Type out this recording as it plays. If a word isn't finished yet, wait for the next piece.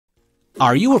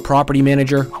Are you a property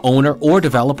manager, owner, or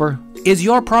developer? Is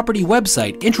your property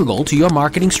website integral to your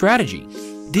marketing strategy?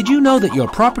 Did you know that your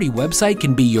property website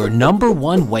can be your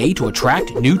 #1 way to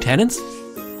attract new tenants?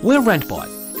 We're Rentbot,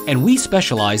 and we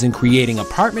specialize in creating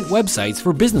apartment websites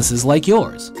for businesses like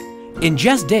yours. In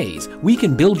just days, we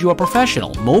can build you a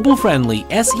professional, mobile-friendly,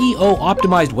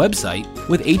 SEO-optimized website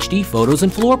with HD photos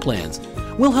and floor plans.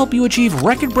 We'll help you achieve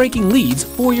record-breaking leads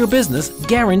for your business,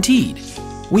 guaranteed.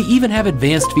 We even have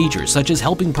advanced features such as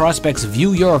helping prospects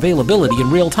view your availability in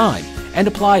real time and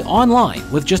apply online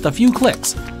with just a few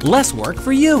clicks. Less work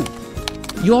for you.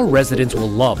 Your residents will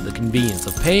love the convenience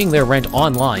of paying their rent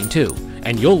online too,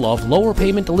 and you'll love lower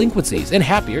payment delinquencies and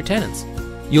happier tenants.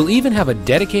 You'll even have a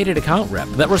dedicated account rep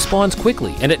that responds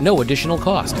quickly and at no additional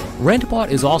cost.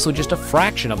 Rentbot is also just a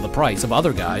fraction of the price of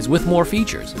other guys with more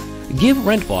features. Give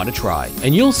Rentbot a try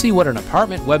and you'll see what an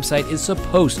apartment website is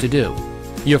supposed to do.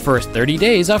 Your first 30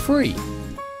 days are free.